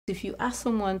If you ask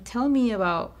someone, tell me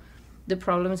about the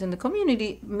problems in the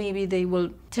community, maybe they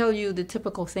will tell you the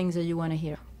typical things that you want to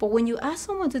hear. But when you ask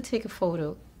someone to take a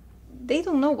photo, they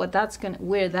don't know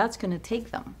where that's gonna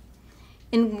take them.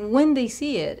 And when they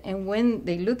see it, and when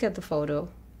they look at the photo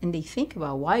and they think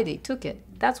about why they took it,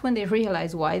 that's when they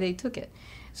realize why they took it.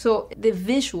 So the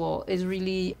visual is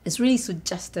really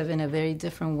suggestive in a very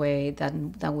different way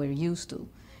than we're used to.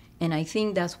 And I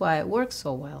think that's why it works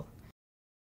so well.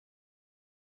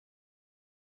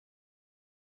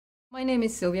 My name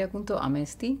is Silvia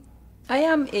Amesty. I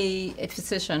am a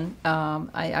physician.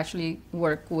 I actually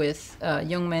work with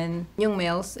young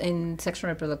males in sexual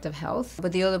and reproductive health.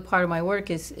 But the other part of my work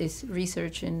is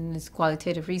research, and it's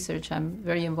qualitative research. I'm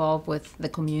very involved with the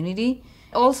community.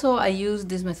 Also, I use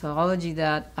this methodology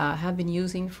that I have been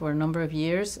using for a number of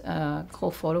years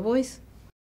called PhotoVoice.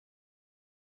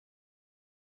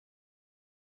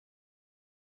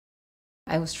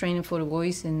 I was trained in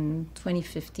PhotoVoice in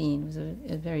 2015. It was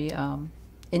a very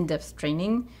in-depth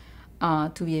training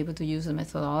to be able to use the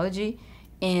methodology.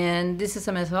 And this is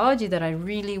a methodology that I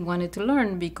really wanted to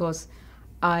learn because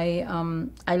I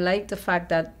like the fact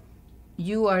that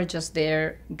you are just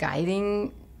there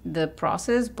guiding the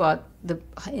process, but the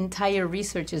entire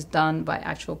research is done by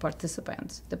actual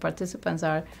participants. The participants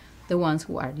are the ones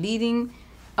who are leading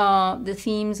the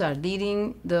themes, are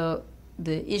leading the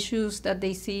issues that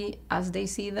they see as they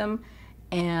see them,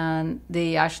 and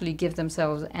they actually give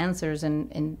themselves answers,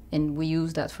 and we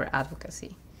use that for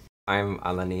advocacy. I'm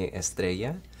Alani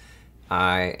Estrella.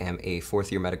 I am a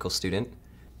fourth-year medical student,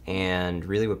 and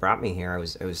really what brought me here, I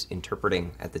was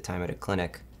interpreting at the time at a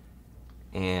clinic,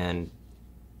 and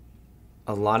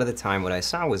a lot of the time what I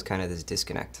saw was kind of this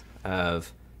disconnect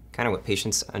of kind of what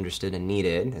patients understood and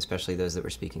needed, especially those that were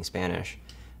speaking Spanish,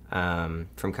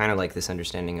 from kind of like this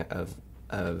understanding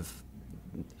of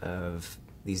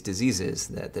these diseases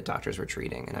that the doctors were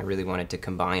treating. And I really wanted to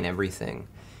combine everything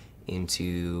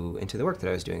into the work that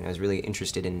I was doing. I was really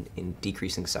interested in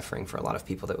decreasing suffering for a lot of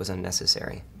people that was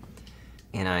unnecessary.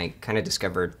 And I kind of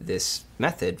discovered this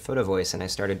method, PhotoVoice, and I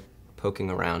started poking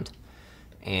around.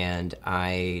 And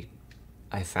I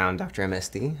found Dr.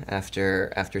 Amesty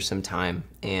after some time,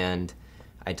 and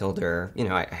I told her, you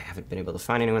know, I haven't been able to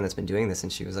find anyone that's been doing this,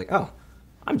 and she was like, oh,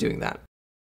 I'm doing that.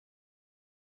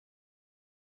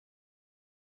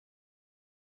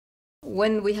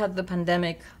 When we had the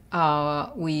pandemic,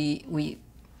 Alani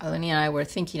and I were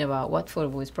thinking about what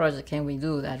PhotoVoice project can we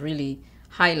do that really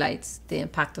highlights the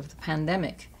impact of the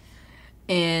pandemic.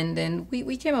 And then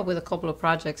we came up with a couple of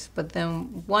projects, but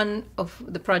then one of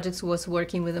the projects was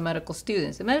working with the medical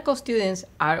students. The medical students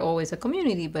are always a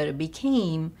community, but it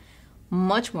became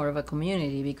much more of a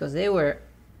community because they were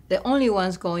the only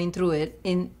ones going through it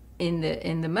in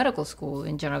the medical school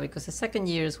in general, because the second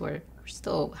years were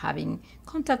still having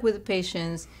contact with the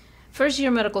patients. First year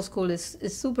medical school is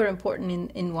super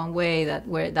important in one way,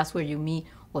 that's where you meet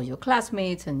all your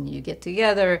classmates and you get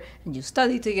together and you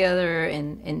study together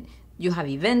and you have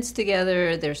events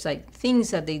together. There's like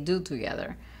things that they do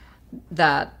together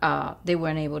that they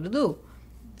weren't able to do.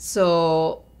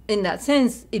 So in that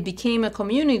sense, it became a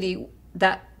community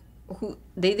that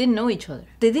they didn't know each other.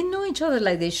 They didn't know each other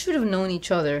like they should have known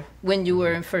each other when you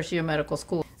were in first year medical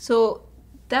school. So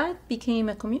that became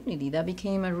a community. That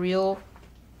became a real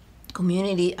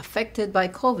community affected by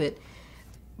COVID.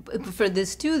 For the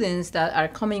students that are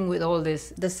coming with all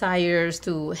these desires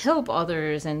to help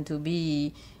others and to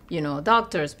be, you know,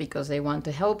 doctors because they want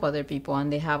to help other people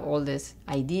and they have all these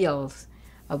ideals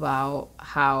about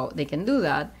how they can do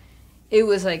that, it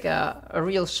was like a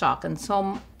real shock, and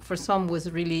for some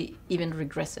was really even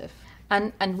regressive.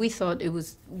 And we thought it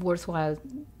was worthwhile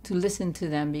to listen to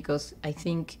them because I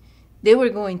think they were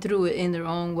going through it in their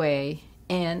own way,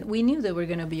 and we knew they were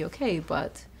going to be okay,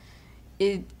 but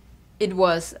it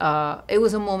was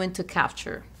a moment to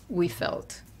capture, we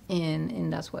felt,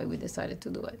 and that's why we decided to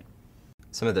do it.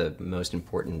 Some of the most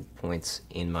important points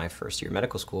in my first year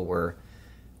medical school were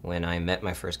when I met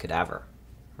my first cadaver,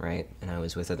 right? And I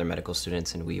was with other medical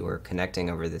students and we were connecting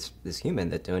over this human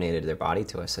that donated their body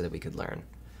to us so that we could learn.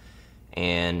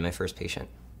 And my first patient,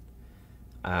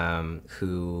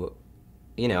 who,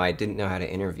 you know, I didn't know how to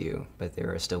interview, but they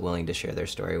were still willing to share their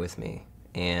story with me.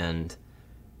 And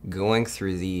going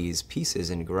through these pieces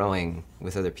and growing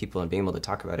with other people and being able to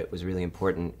talk about it was really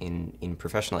important in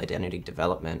professional identity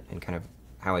development and kind of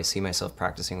how I see myself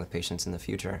practicing with patients in the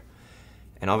future.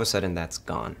 And all of a sudden that's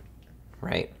gone,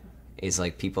 right? It's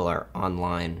like people are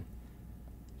online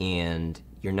and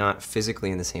you're not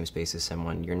physically in the same space as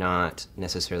someone. You're not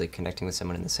necessarily connecting with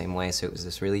someone in the same way. So it was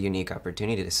this really unique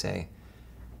opportunity to say,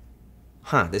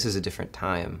 huh, this is a different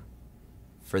time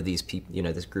for these people,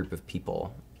 this group of people.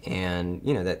 And,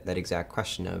 that exact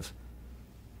question of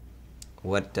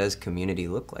what does community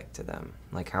look like to them?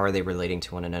 Like, how are they relating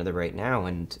to one another right now,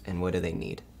 and what do they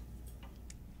need?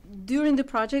 During the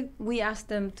project, we ask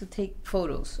them to take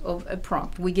photos of a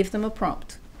prompt. We give them a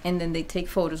prompt, and then they take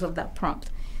photos of that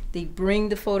prompt. They bring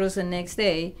the photos the next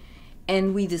day,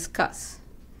 and we discuss.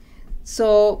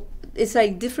 So it's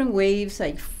like different waves,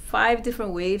 like 5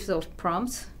 different waves of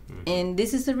prompts, and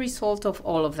this is the result of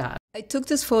all of that. I took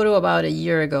this photo about a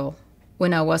year ago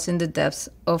when I was in the depths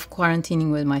of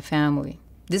quarantining with my family.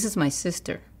 This is my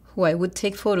sister, who I would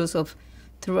take photos of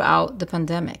throughout the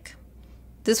pandemic.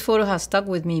 This photo has stuck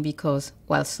with me because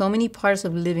while so many parts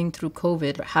of living through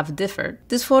COVID have differed,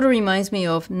 this photo reminds me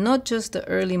of not just the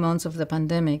early months of the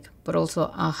pandemic, but also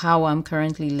how I'm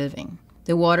currently living.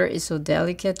 The water is so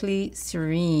delicately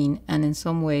serene, and in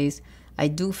some ways, I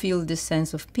do feel this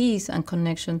sense of peace and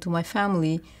connection to my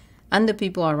family and the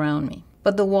people around me.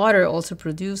 But the water also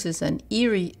produces an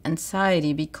eerie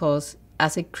anxiety because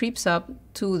as it creeps up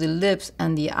to the lips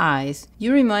and the eyes,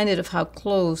 you're reminded of how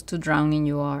close to drowning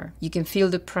you are. You can feel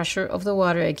the pressure of the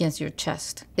water against your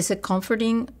chest. Is it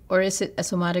comforting, or is it a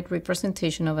somatic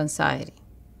representation of anxiety?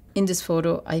 In this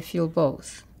photo, I feel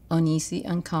both, uneasy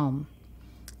and calm.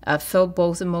 I've felt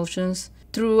both emotions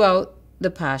throughout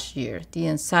the past year. The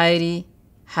anxiety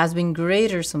has been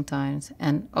greater sometimes,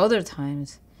 and other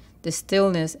times, the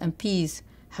stillness and peace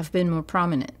have been more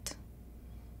prominent.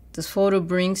 This photo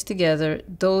brings together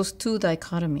those 2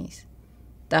 dichotomies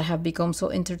that have become so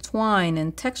intertwined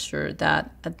and textured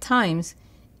that, at times,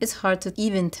 it's hard to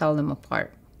even tell them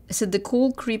apart. Is it the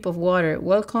cool creep of water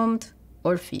welcomed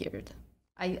or feared?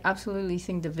 I absolutely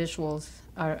think the visuals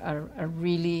are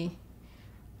really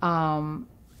kind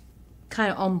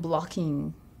of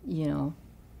unblocking,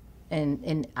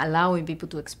 and allowing people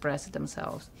to express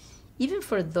themselves. Even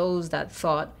for those that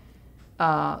thought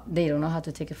they don't know how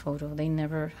to take a photo, they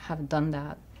never have done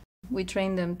that. We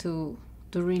train them to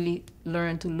really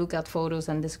learn to look at photos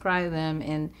and describe them,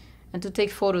 and to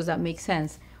take photos that make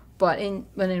sense. But in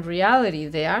reality,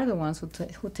 they are the ones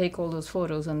who take all those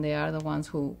photos, and they are the ones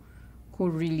who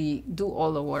really do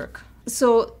all the work.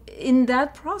 So in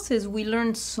that process, we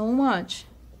learn so much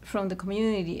from the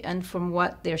community and from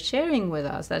what they're sharing with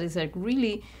us that is like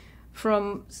really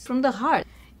from the heart.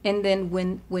 And then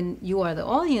when you are the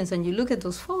audience and you look at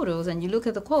those photos and you look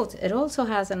at the quotes, it also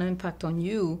has an impact on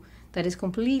you that is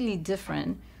completely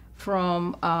different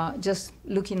from just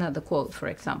looking at the quote, for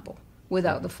example,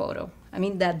 without the photo. I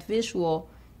mean, that visual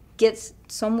gets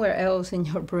somewhere else in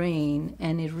your brain,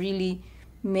 and it really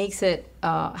makes it,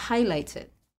 highlights it.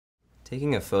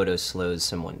 Taking a photo slows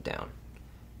someone down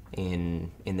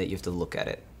in that you have to look at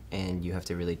it, and you have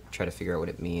to really try to figure out what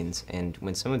it means. And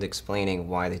when someone's explaining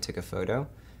why they took a photo,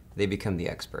 they become the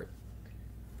expert.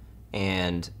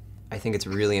 And I think it's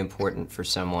really important for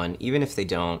someone, even if they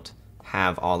don't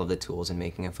have all of the tools in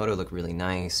making a photo look really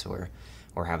nice, or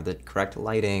have the correct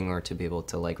lighting, or to be able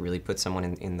to like really put someone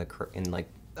in like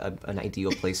an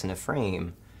ideal place in a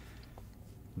frame,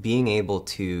 being able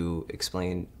to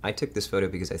explain, I took this photo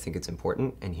because I think it's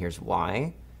important, and here's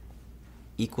why,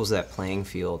 equals that playing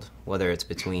field, whether it's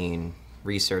between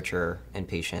researcher and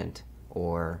patient,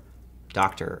 or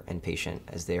doctor and patient,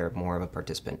 as they're more of a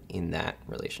participant in that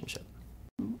relationship.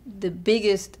 The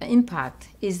biggest impact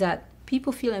is that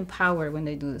people feel empowered when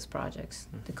they do these projects.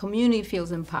 Mm-hmm. The community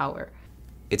feels empowered.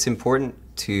 It's important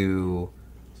to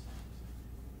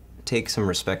take some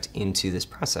respect into this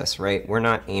process, right? We're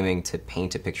not aiming to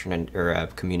paint a picture or a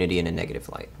community in a negative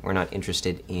light. We're not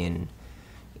interested in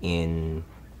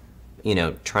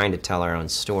trying to tell our own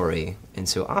story. And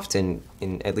so often,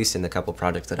 at least in the couple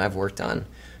projects that I've worked on,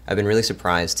 I've been really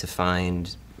surprised to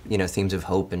find, themes of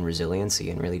hope and resiliency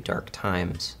in really dark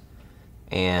times.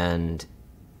 And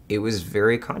it was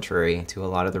very contrary to a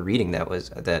lot of the reading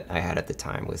that I had at the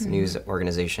time with mm-hmm. news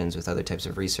organizations, with other types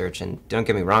of research. And don't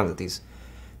get me wrong that these,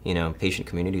 patient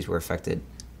communities were affected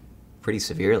pretty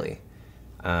severely.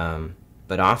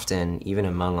 But often, even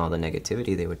among all the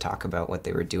negativity, they would talk about what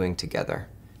they were doing together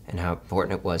and how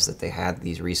important it was that they had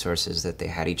these resources, that they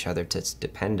had each other to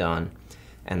depend on,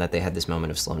 and that they had this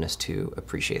moment of slowness to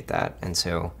appreciate that. And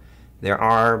so there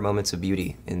are moments of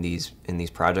beauty in these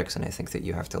projects, and I think that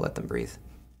you have to let them breathe.